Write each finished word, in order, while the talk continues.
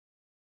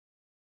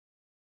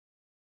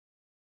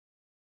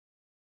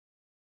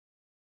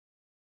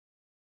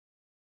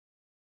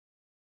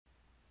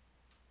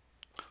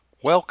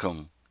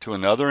Welcome to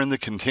another in the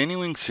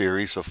continuing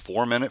series of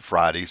 4-Minute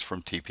Fridays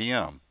from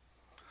TPM.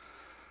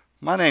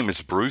 My name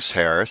is Bruce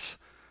Harris,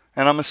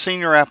 and I'm a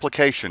Senior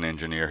Application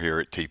Engineer here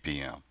at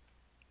TPM.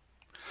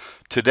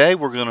 Today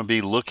we're going to be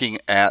looking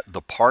at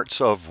the parts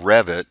of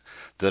Revit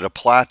that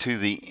apply to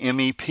the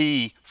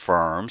MEP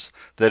firms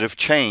that have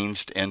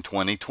changed in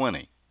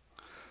 2020.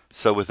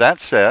 So with that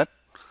said,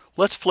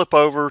 let's flip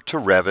over to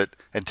Revit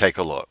and take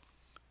a look.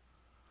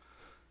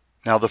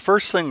 Now the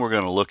first thing we're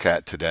going to look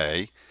at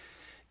today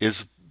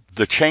is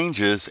the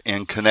changes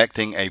in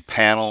connecting a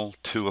panel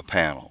to a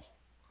panel.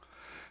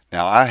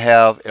 Now I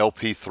have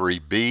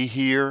LP3B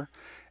here,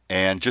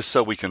 and just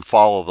so we can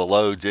follow the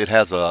loads, it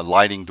has a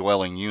lighting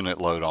dwelling unit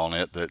load on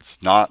it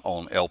that's not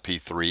on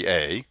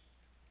LP3A.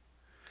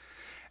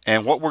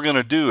 And what we're going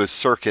to do is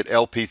circuit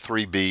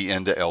LP3B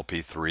into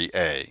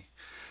LP3A.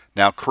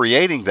 Now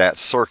creating that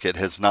circuit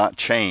has not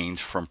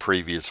changed from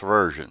previous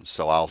versions,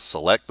 so I'll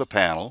select the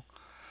panel.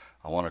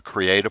 I want to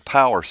create a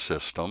power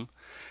system,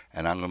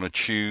 and I'm going to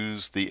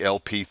choose the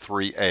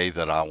LP3A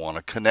that I want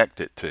to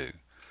connect it to.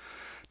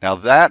 Now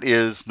that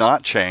is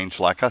not changed.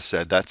 Like I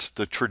said, that's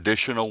the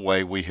traditional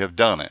way we have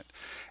done it.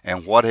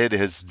 And what it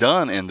has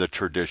done in the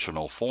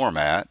traditional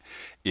format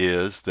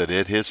is that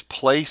it has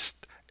placed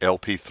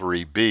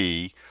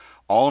LP3B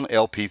on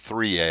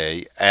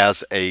LP3A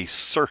as a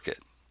circuit.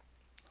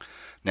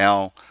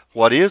 Now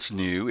what is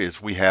new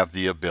is we have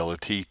the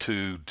ability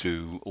to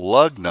do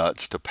lug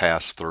nuts to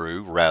pass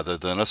through rather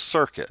than a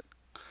circuit.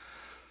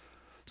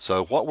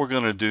 So what we're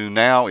going to do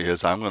now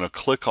is I'm going to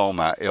click on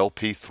my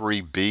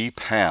LP3B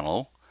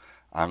panel.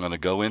 I'm going to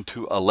go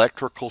into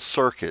electrical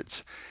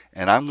circuits,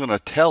 and I'm going to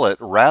tell it,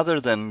 rather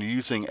than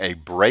using a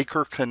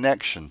breaker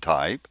connection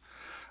type,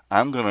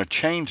 I'm going to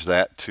change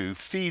that to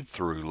feed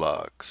through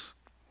lugs.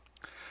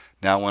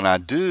 Now when I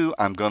do,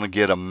 I'm going to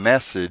get a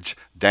message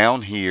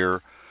down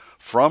here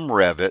from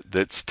Revit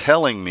that's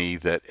telling me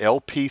that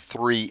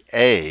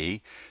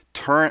LP3A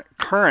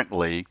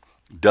currently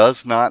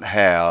does not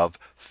have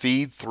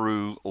feed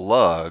through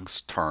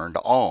lugs turned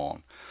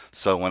on.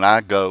 So when I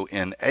go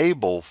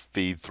enable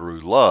feed through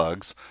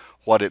lugs,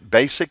 what it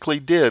basically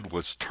did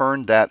was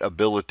turn that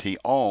ability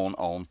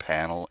on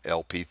panel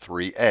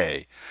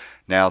LP3A.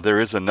 Now there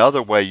is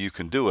another way you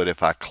can do it.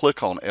 If I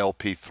click on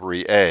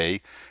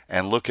LP3A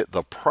and look at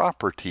the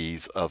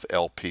properties of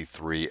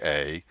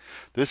LP3A,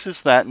 this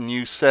is that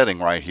new setting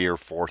right here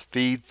for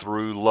feed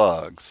through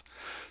lugs.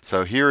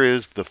 So here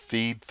is the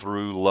feed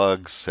through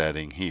lugs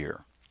setting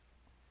here.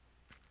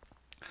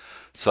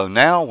 So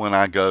now when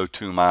I go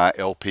to my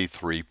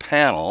LP3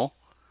 panel,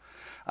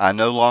 I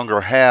no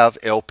longer have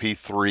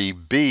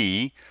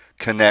LP3B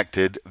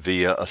connected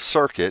via a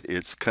circuit.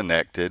 It's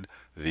connected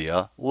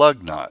via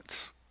lug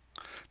nuts.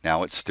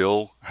 Now it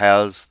still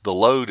has the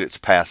load it's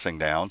passing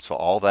down, so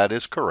all that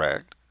is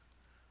correct.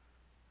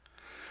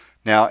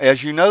 Now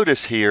as you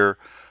notice here,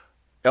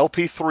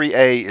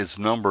 LP3A is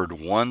numbered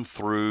 1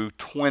 through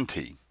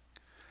 20.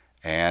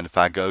 And if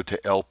I go to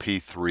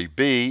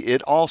LP3B,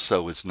 it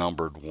also is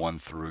numbered 1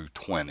 through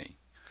 20.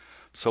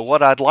 So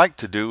what I'd like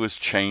to do is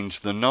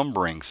change the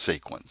numbering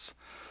sequence.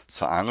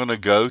 So I'm going to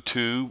go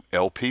to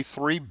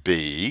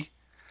LP3B,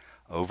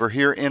 over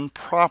here in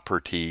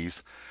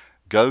Properties,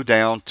 go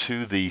down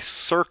to the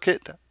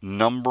Circuit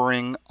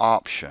Numbering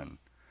option,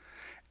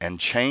 and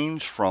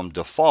change from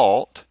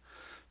Default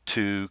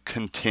to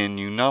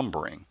Continue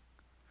Numbering.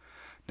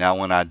 Now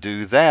when I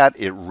do that,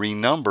 it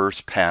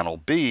renumbers panel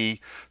B,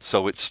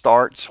 so it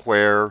starts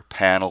where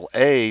panel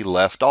A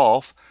left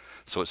off.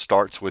 So it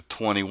starts with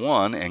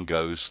 21 and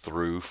goes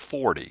through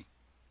 40.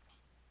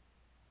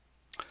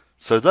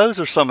 So those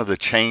are some of the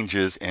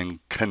changes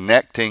in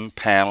connecting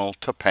panel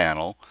to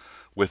panel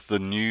with the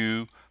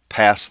new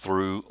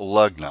pass-through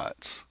lug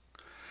nuts.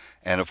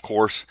 And of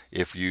course,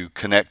 if you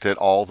connect it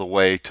all the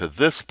way to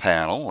this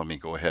panel, let me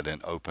go ahead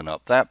and open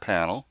up that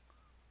panel,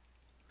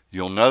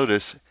 you'll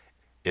notice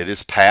it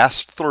is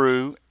passed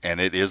through, and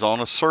it is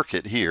on a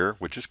circuit here,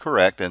 which is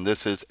correct, and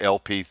this is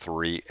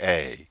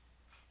LP3A.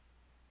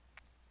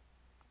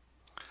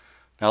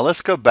 Now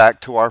let's go back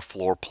to our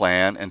floor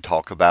plan and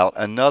talk about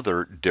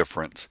another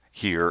difference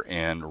here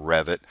in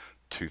Revit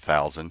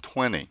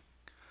 2020.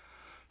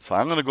 So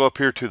I'm going to go up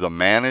here to the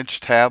Manage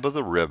tab of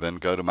the ribbon,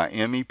 go to my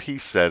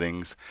MEP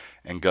settings,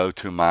 and go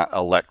to my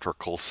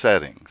electrical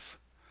settings.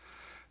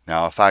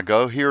 Now if I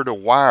go here to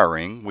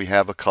wiring, we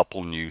have a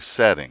couple new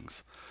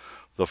settings.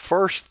 The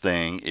first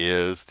thing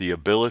is the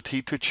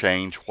ability to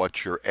change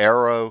what your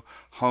arrow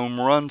home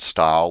run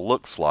style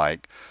looks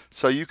like,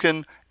 so you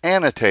can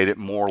annotate it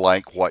more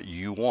like what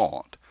you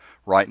want.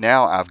 Right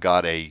now I've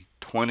got a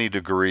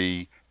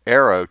 20-degree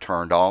arrow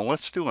turned on.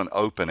 Let's do an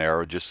open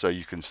arrow just so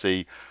you can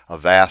see a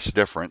vast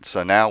difference.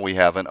 So now we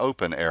have an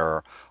open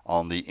arrow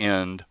on the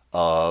end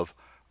of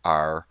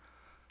our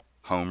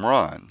home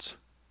runs.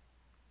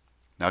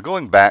 Now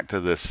going back to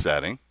this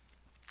setting,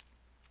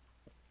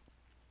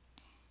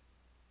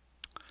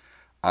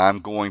 I'm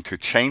going to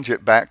change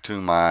it back to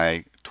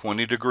my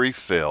 20-degree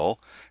fill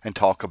and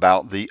talk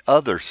about the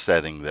other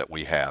setting that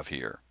we have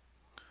here.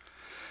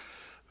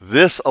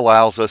 This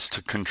allows us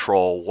to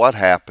control what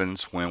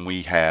happens when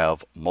we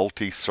have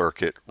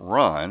multi-circuit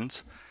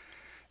runs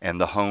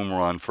and the home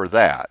run for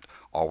that.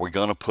 Are we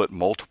going to put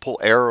multiple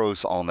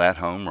arrows on that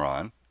home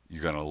run?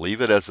 You're going to leave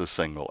it as a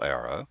single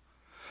arrow.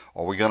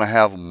 Are we going to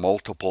have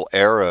multiple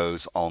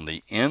arrows on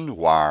the end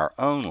wire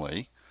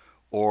only,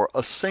 or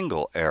a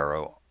single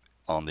arrow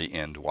on the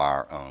end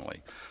wire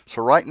only?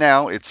 So right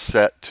now it's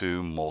set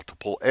to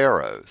multiple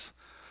arrows.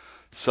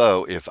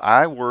 So if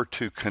I were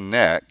to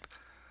connect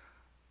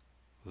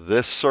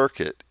this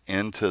circuit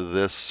into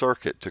this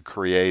circuit to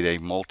create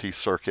a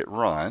multi-circuit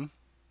run,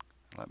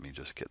 let me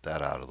just get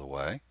that out of the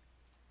way.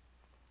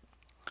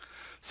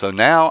 So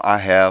now I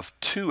have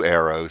two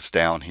arrows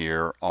down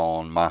here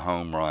on my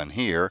home run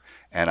here,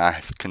 and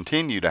I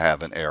continue to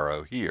have an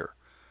arrow here.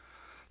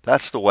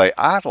 That's the way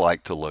I'd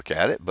like to look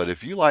at it, but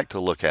if you like to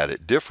look at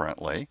it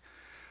differently,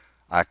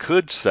 I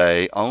could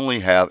say only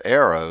have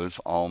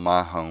arrows on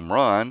my home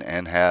run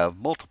and have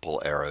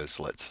multiple arrows,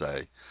 let's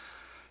say.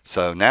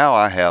 So now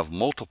I have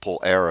multiple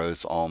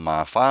arrows on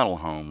my final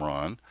home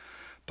run,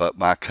 but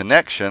my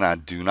connection, I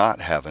do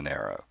not have an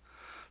arrow.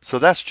 So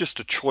that's just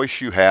a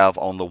choice you have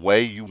on the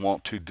way you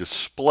want to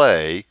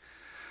display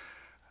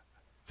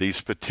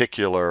these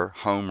particular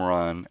home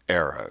run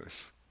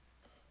arrows.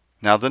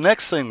 Now the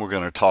next thing we're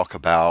going to talk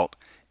about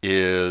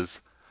is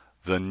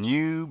the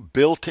new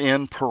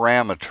built-in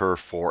parameter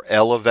for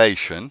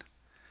elevation.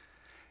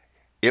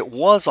 It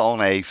was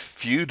on a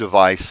few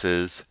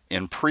devices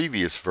in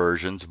previous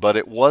versions, but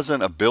it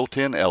wasn't a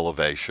built-in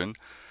elevation.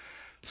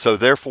 So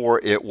therefore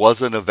it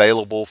wasn't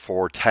available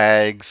for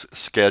tags,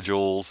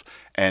 schedules,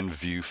 and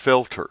view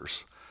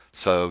filters.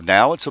 So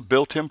now it's a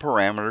built-in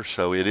parameter,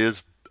 so it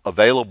is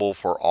available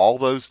for all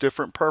those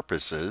different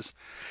purposes,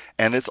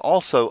 and it's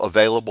also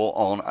available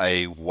on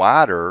a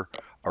wider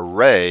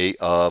array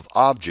of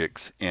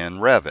objects in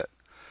Revit.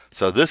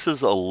 So this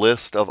is a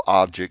list of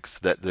objects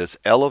that this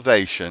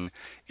elevation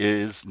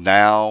is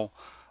now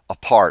a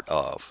part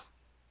of.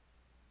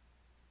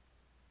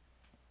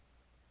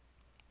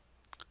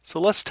 So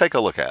let's take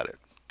a look at it.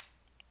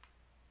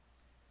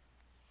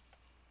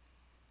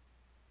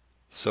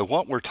 So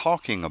what we're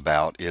talking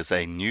about is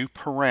a new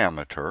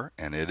parameter,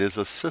 and it is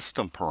a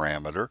system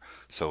parameter,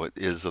 so it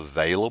is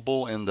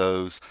available in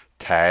those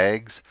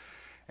tags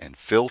and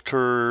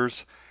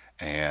filters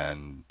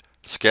and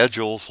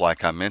schedules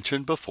like I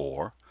mentioned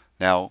before.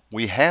 Now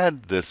we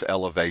had this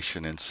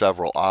elevation in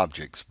several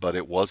objects, but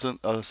it wasn't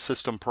a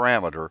system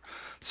parameter,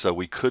 so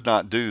we could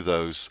not do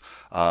those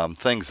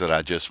things that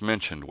I just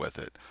mentioned with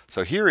it.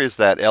 So here is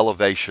that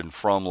elevation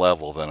from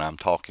level that I'm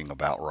talking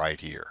about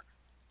right here.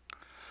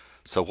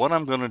 So what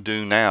I'm going to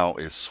do now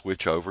is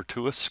switch over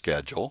to a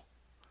schedule,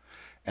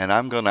 and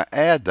I'm going to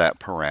add that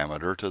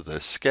parameter to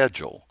this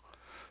schedule.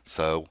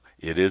 So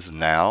it is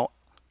now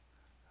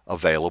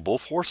available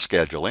for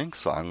scheduling,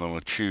 so I'm going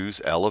to choose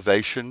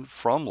elevation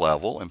from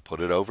level and put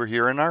it over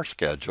here in our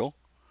schedule.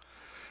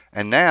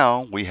 And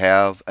now we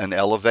have an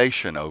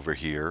elevation over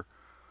here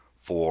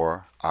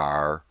for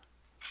our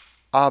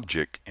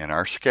object in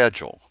our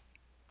schedule.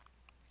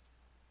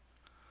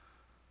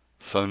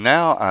 So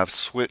now I've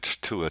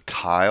switched to a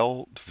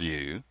tiled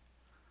view,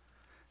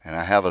 and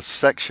I have a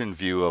section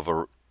view of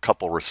a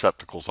couple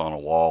receptacles on a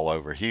wall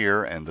over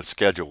here and the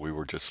schedule we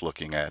were just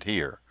looking at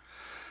here.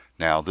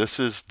 Now this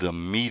is the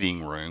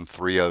meeting room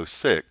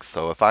 306,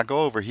 so if I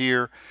go over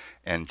here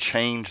and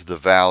change the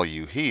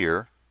value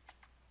here,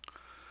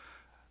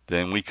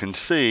 then we can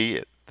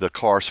see the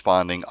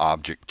corresponding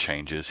object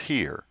changes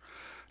here.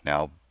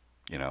 Now,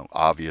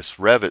 obvious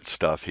Revit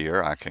stuff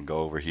here, I can go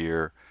over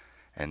here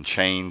and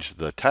change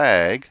the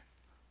tag,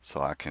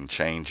 so I can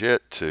change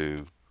it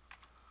to,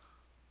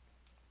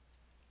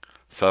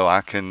 so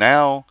I can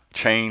now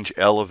change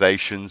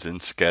elevations in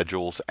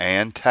schedules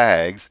and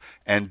tags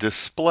and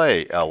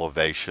display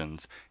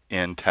elevations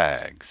in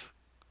tags.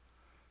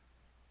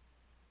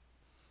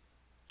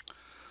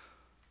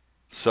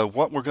 So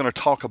what we're going to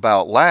talk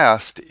about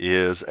last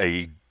is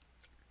a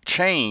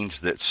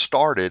change that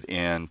started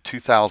in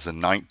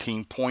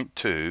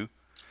 2019.2.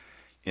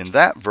 In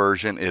that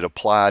version, it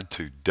applied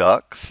to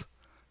ducts,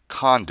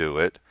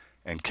 conduit,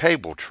 and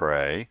cable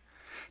tray.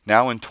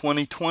 Now in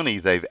 2020,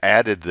 they've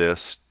added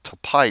this to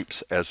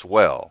pipes as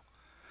well.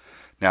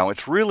 Now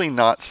it's really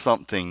not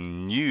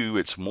something new,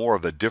 it's more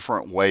of a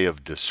different way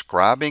of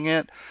describing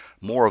it,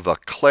 more of a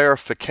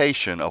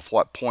clarification of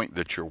what point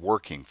that you're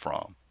working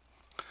from.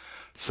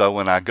 So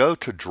when I go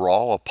to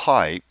draw a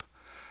pipe,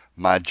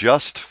 my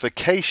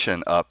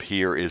justification up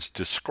here is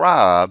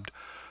described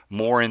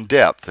more in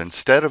depth.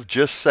 Instead of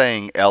just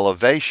saying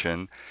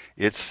elevation,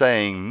 it's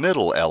saying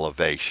middle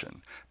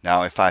elevation.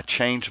 Now if I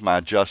change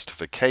my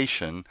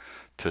justification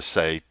to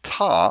say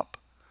top,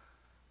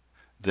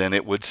 then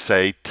it would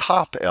say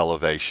top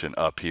elevation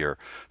up here.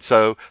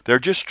 So they're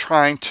just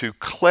trying to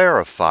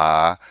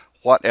clarify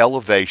what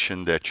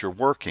elevation that you're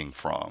working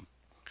from.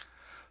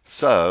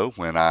 So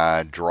when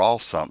I draw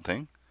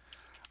something,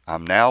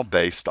 I'm now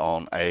based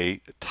on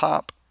a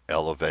top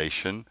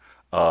elevation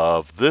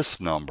of this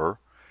number,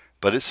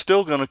 but it's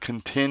still going to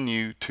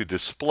continue to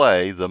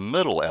display the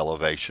middle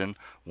elevation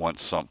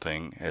once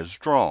something is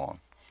drawn.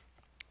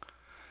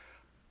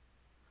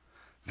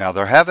 Now,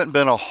 there haven't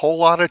been a whole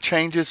lot of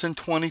changes in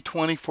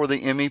 2020 for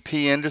the MEP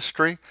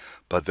industry,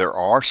 but there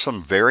are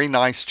some very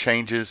nice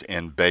changes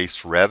in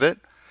base Revit.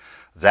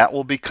 That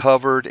will be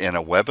covered in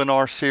a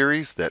webinar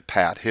series that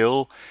Pat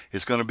Hill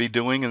is going to be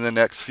doing in the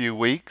next few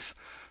weeks.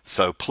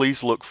 So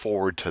please look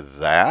forward to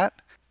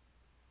that.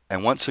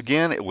 And once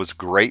again, it was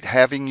great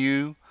having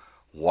you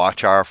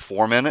watch our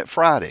 4-Minute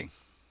Friday.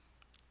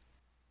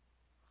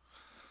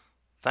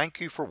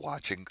 Thank you for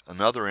watching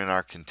another in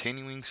our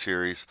continuing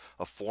series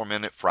of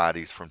 4-Minute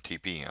Fridays from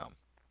TPM.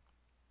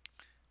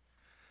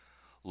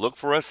 Look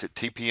for us at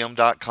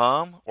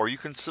tpm.com, or you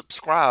can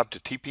subscribe to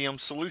TPM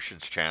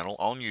Solutions channel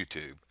on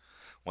YouTube.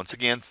 Once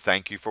again,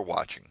 thank you for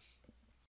watching.